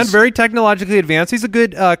 Iron Man, very technologically advanced. He's a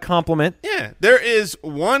good compliment. Yeah, there is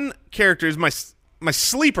one character is my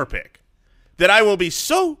sleeper pick that I will be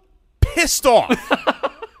so pissed off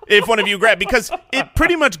if one of you grab, because it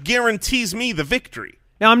pretty much guarantees me the victory.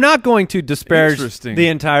 Now, I'm not going to disparage Interesting. the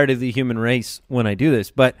entirety of the human race when I do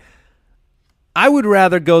this, but I would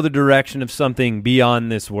rather go the direction of something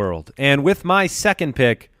beyond this world. And with my second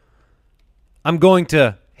pick, I'm going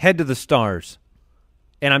to head to the stars,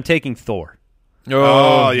 and I'm taking Thor.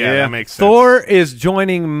 Oh, yeah, that makes sense. Thor is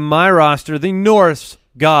joining my roster, the Norse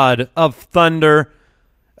god of thunder.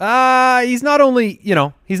 He's not only,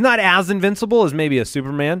 he's not as invincible as maybe a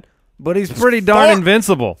Superman, but he's pretty darn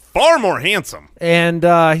invincible. Far more handsome. And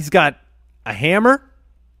he's got a hammer.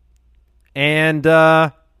 And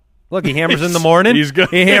look, he hammers in the morning. He's good.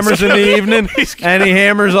 He hammers in the evening. And he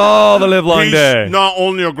hammers all the live long day. He's not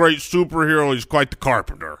only a great superhero, he's quite the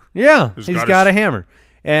carpenter. Yeah, he's got his- a hammer.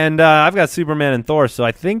 And I've got Superman and Thor, so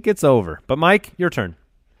I think it's over. But Mike, your turn.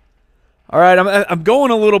 All right, I'm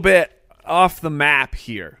going a little bit off the map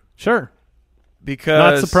here Sure.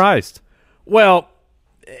 because Not surprised. Well,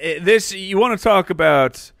 you want to talk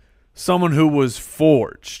about someone who was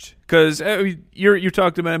forged, because you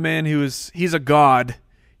talked about a man he's a god.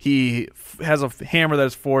 He has a hammer that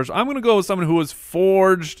is forged. I'm going to go with someone who was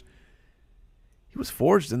forged. He was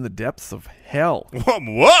forged in the depths of hell.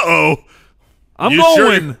 Whoa!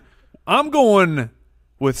 I'm going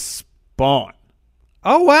with Spawn.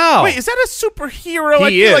 Oh, wow. Wait, is that a superhero? I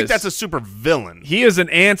feel like that's a super villain. He is an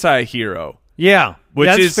anti-hero. Yeah, Which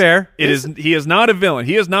that's is fair. He is not a villain.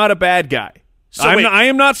 He is not a bad guy. So wait. I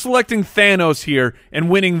am not selecting Thanos here and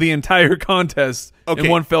winning the entire contest in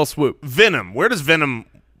one fell swoop. Venom. Where does Venom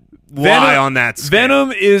lie on that scale?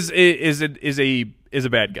 Venom is a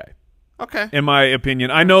bad guy, Okay. in my opinion.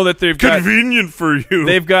 I know that Convenient for you.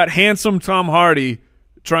 they've got handsome Tom Hardy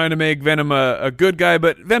trying to make Venom a good guy,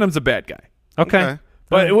 but Venom's a bad guy. Okay.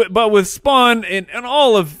 But with Spawn and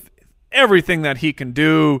all of everything that he can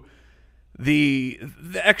do, the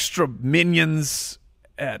extra minions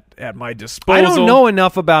at my disposal. I don't know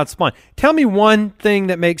enough about Spawn. Tell me one thing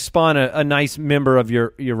that makes Spawn a nice member of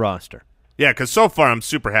your roster. Yeah, because so far I'm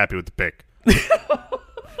super happy with the pick.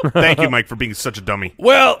 Thank you, Mike, for being such a dummy.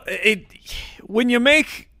 Well, when you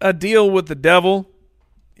make a deal with the devil,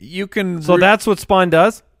 you can. So that's what Spawn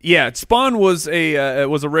does? Yeah, Spawn was a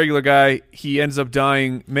regular guy. He ends up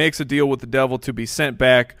dying, makes a deal with the devil to be sent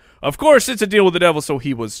back. Of course, it's a deal with the devil, so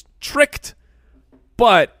he was tricked.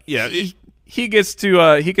 But Yeah, he gets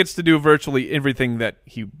to do virtually everything that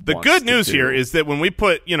he. The good news here is that when we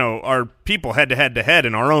put our people head to head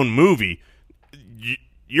in our own movie,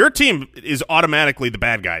 your team is automatically the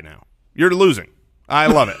bad guy now. You're losing. I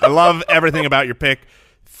love it. I love everything about your pick.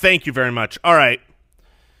 Thank you very much. All right,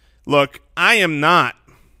 look, I am not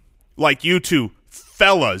like you two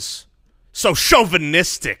fellas, so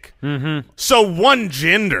chauvinistic, so one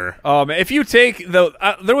gender. If you take there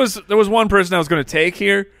was one person I was going to take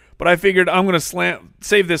here, but I figured I'm going to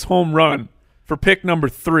save this home run for pick number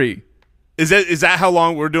 3. Is that how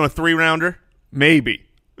long we're doing a 3-rounder? Maybe.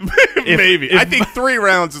 Maybe. I think 3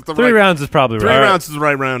 rounds is the Three right. rounds is probably right. 3 rounds is the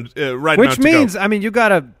right round. Right. Which amount to means, go. I mean, you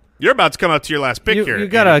gotta You're about to come up to your last pick here. you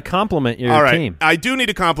gotta compliment your All right. team. I do need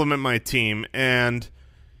to compliment my team, and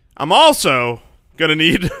I'm also gonna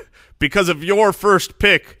need, because of your first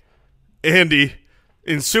pick, Andy,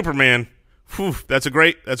 in Superman. Whew, that's a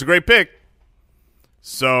great pick.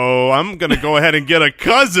 So I'm gonna go ahead and get a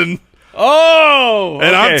cousin, Oh,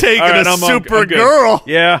 and I'm taking a Supergirl.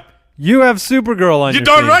 Yeah, You have Supergirl on You're your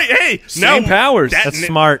darn team. right. Hey, Same powers. That's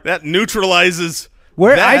smart. That neutralizes.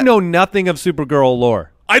 Where that. I know nothing of Supergirl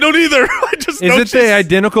lore. I don't either. I just Is know it the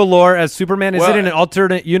identical lore as Superman? Is Well, it in an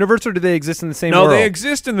alternate universe, or do they exist in the same no, world? they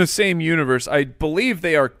exist in the same universe. I believe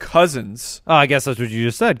they are cousins. Oh, I guess that's what you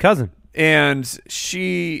just said, cousin. And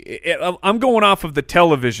I'm going off of the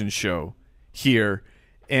television show here,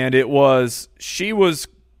 and she was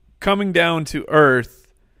coming down to Earth,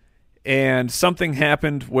 and something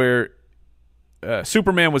happened where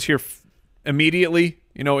Superman was here immediately,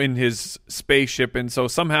 in his spaceship, and so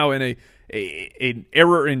somehow in an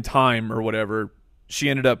error in time or whatever, she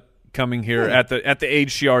ended up coming here at the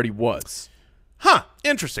age she already was. Huh.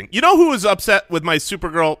 Interesting. You know who was upset with my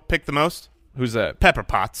Supergirl pick the most? Who's that? Pepper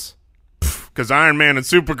Potts. because Iron Man and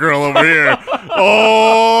Supergirl over here,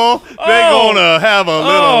 they're going to have a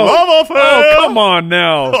little love affair. Oh, come on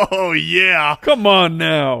now. Oh, yeah. Come on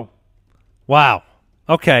now. Wow.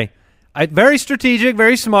 Okay. Very strategic,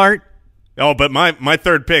 very smart. Oh, but my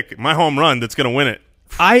third pick, my home run that's going to win it.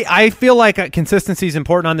 I feel like consistency is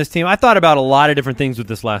important on this team. I thought about a lot of different things with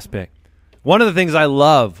this last pick. One of the things I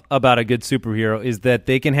love about a good superhero is that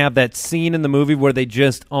they can have that scene in the movie where they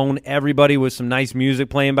just own everybody with some nice music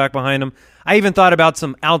playing back behind them. I even thought about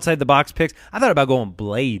some outside-the-box picks. I thought about going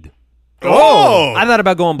Blade. Oh! I thought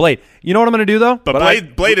about going Blade. You know what I'm going to do, though?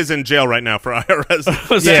 But Blade is in jail right now for IRS.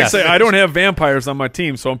 I was going to say, I don't have vampires on my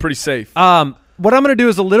team, so I'm pretty safe. What I'm going to do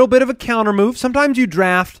is a little bit of a counter move. Sometimes you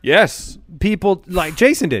draft people like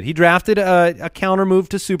Jason did. He drafted a counter move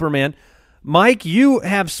to Superman. Mike, you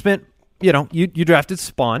have spent, you drafted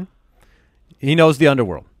Spawn. He knows the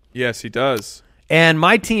underworld. Yes, he does. And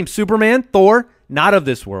my team, Superman, Thor, not of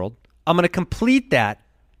this world. I'm going to complete that.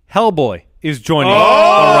 Hellboy is joining the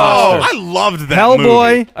roster. I loved that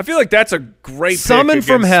Hellboy, movie. I feel like that's a great summoned pick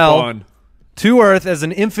from hell Spawn. to Earth as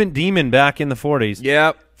an infant demon back in the 40s.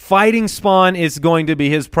 Yep. Fighting Spawn is going to be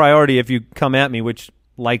his priority if you come at me, which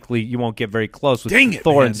likely you won't get very close with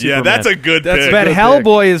Thor and Superman. Yeah, that's a good pick. But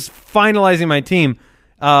Hellboy is finalizing my team.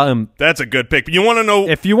 That's a good pick. You want to know?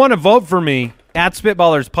 If you want to vote for me at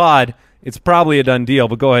Spitballers Pod, it's probably a done deal,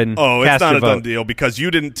 but go ahead and it's not your a vote. done deal because you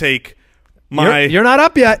didn't take my... You're not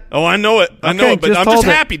up yet. Oh, I know it. I know it, but I'm just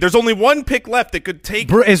happy. There's only one pick left that could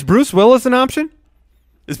take... Is Bruce Willis an option?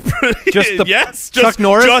 Yes, Chuck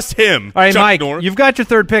Norris? Just him. All right, Chuck Mike, Norris. You've got your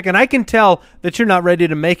third pick, and I can tell that you're not ready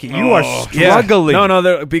to make it. You are struggling.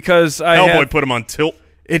 No, because Hellboy put him on tilt.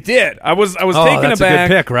 It did. I was taken that's aback. A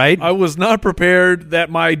good pick, right? I was not prepared that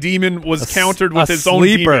my demon was countered with his own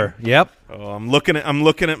sleeper. demon. Yep. Oh, I'm looking at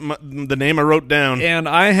the name I wrote down. And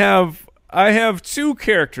I have two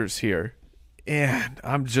characters here, and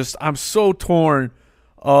I'm so torn.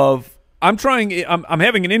 I'm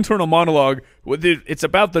having an internal monologue. It's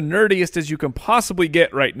about the nerdiest as you can possibly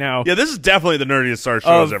get right now. Yeah, this is definitely the nerdiest our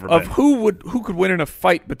show has ever been. Of who could win in a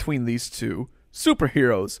fight between these two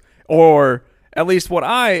superheroes, or at least what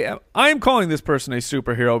I'm calling this person a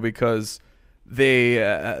superhero because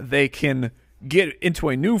they can get into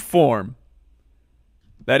a new form.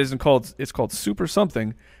 It's called super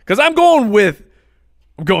something. Because I'm going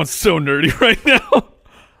so nerdy right now.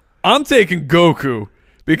 I'm taking Goku.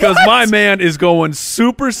 Because my man is going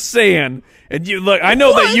Super Saiyan, and I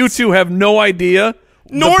know that you two have no idea.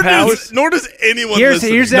 Nor does anyone.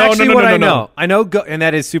 Here's actually what I know. No. I know, and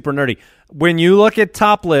that is super nerdy. When you look at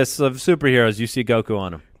top lists of superheroes, you see Goku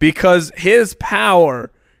on them because his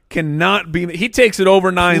power cannot be. He takes it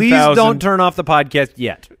over 9,000. Please don't turn off the podcast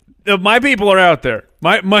yet. My people are out there.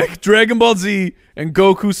 My Dragon Ball Z and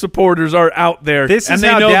Goku supporters are out there. This is and they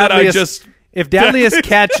how know that I just. If Deadliest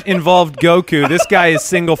Catch involved Goku, this guy is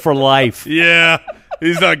single for life. Yeah,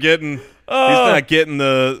 he's not getting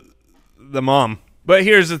the mom. But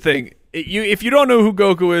here's the thing: if you don't know who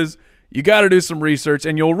Goku is, you got to do some research,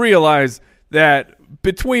 and you'll realize that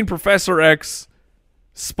between Professor X,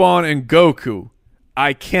 Spawn, and Goku,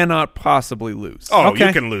 I cannot possibly lose. Oh, okay.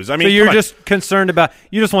 You can lose. I mean, so you're just concerned about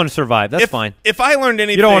you just want to survive. That's fine. If I learned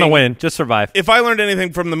anything, you don't want to win, just survive. If I learned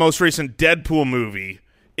anything from the most recent Deadpool movie,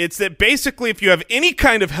 it's that basically if you have any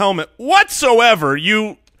kind of helmet whatsoever,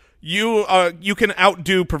 you can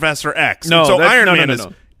outdo Professor X. No, and so Iron Man no. is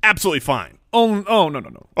absolutely fine. No.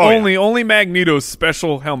 Only Magneto's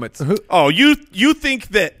special helmets. Oh, you think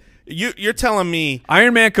that you're telling me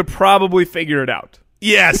Iron Man could probably figure it out.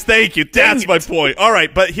 Yes, thank you. That's my point. All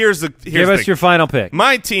right, but here's Give us your final pick.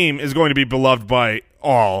 My team is going to be beloved by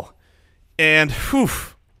all, and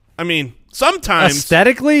I mean. Sometimes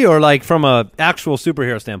aesthetically or like from a actual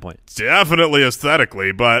superhero standpoint? Definitely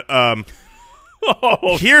aesthetically, but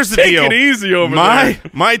here's the deal. Take it easy over there.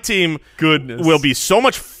 My team will be so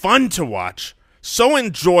much fun to watch, so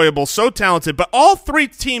enjoyable, so talented, but all three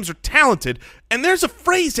teams are talented, and there's a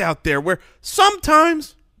phrase out there where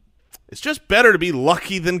sometimes it's just better to be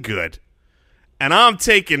lucky than good. And I'm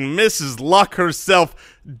taking Mrs. Luck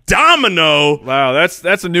herself, Domino. Wow,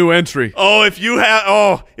 that's a new entry. If you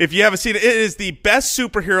haven't seen it, it is the best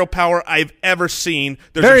superhero power I've ever seen.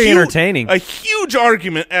 There's very entertaining. A huge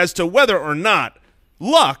argument as to whether or not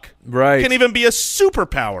luck can even be a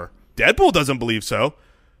superpower. Deadpool doesn't believe so.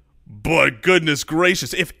 But goodness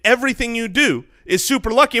gracious, if everything you do is super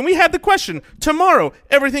lucky, and we had the question, tomorrow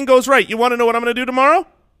everything goes right. You want to know what I'm going to do tomorrow?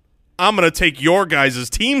 I'm going to take your guys'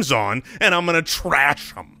 teams on, and I'm going to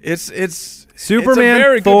trash them. It's Superman, it's a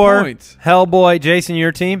very Thor, good point. Hellboy. Jason,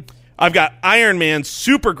 your team? I've got Iron Man,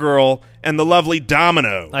 Supergirl, and the lovely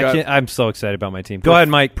Domino. I'm so excited about my team. Go ahead,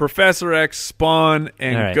 Mike. Professor X, Spawn,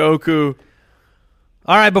 and All right. Goku.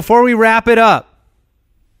 All right, before we wrap it up,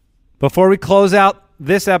 before we close out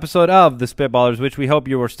this episode of the Spitballers, which we hope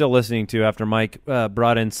you were still listening to after Mike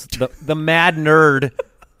brought in the mad nerd,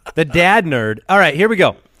 the dad nerd. All right, here we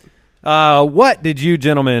go. What did you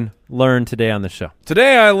gentlemen learn today on the show?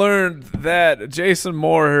 Today I learned that Jason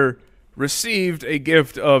Moore received a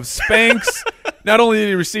gift of Spanx. Not only did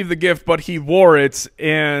he receive the gift, but he wore it,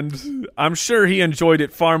 and I'm sure he enjoyed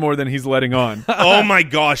it far more than he's letting on. Oh, my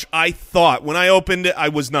gosh. I thought when I opened it, I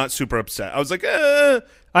was not super upset. I was like, I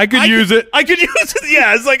could use it. I could use it.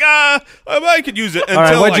 Yeah, it's like, I could use it. All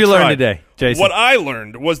right, what'd you learn today, Jason? What I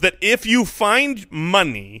learned was that if you find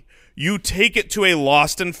money, you take it to a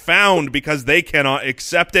lost and found because they cannot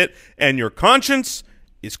accept it, and your conscience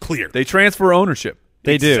is clear. They transfer ownership.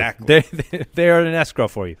 They Exactly. do. They are an escrow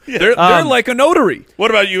for you. Yeah. They're like a notary. What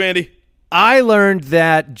about you, Andy? I learned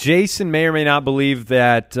that Jason may or may not believe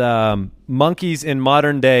that monkeys in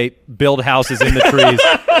modern day build houses in the trees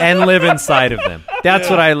and live inside of them. That's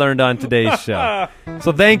what I learned on today's show.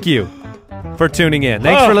 So thank you for tuning in.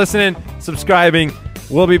 Thanks for listening, subscribing.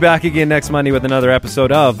 We'll be back again next Monday with another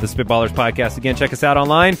episode of the Spitballers Podcast. Again, check us out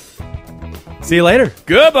online. See you later.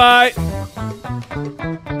 Goodbye.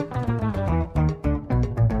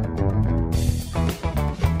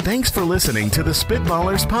 Thanks for listening to the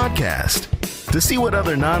Spitballers Podcast. To see what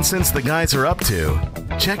other nonsense the guys are up to,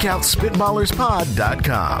 check out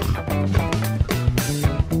SpitballersPod.com.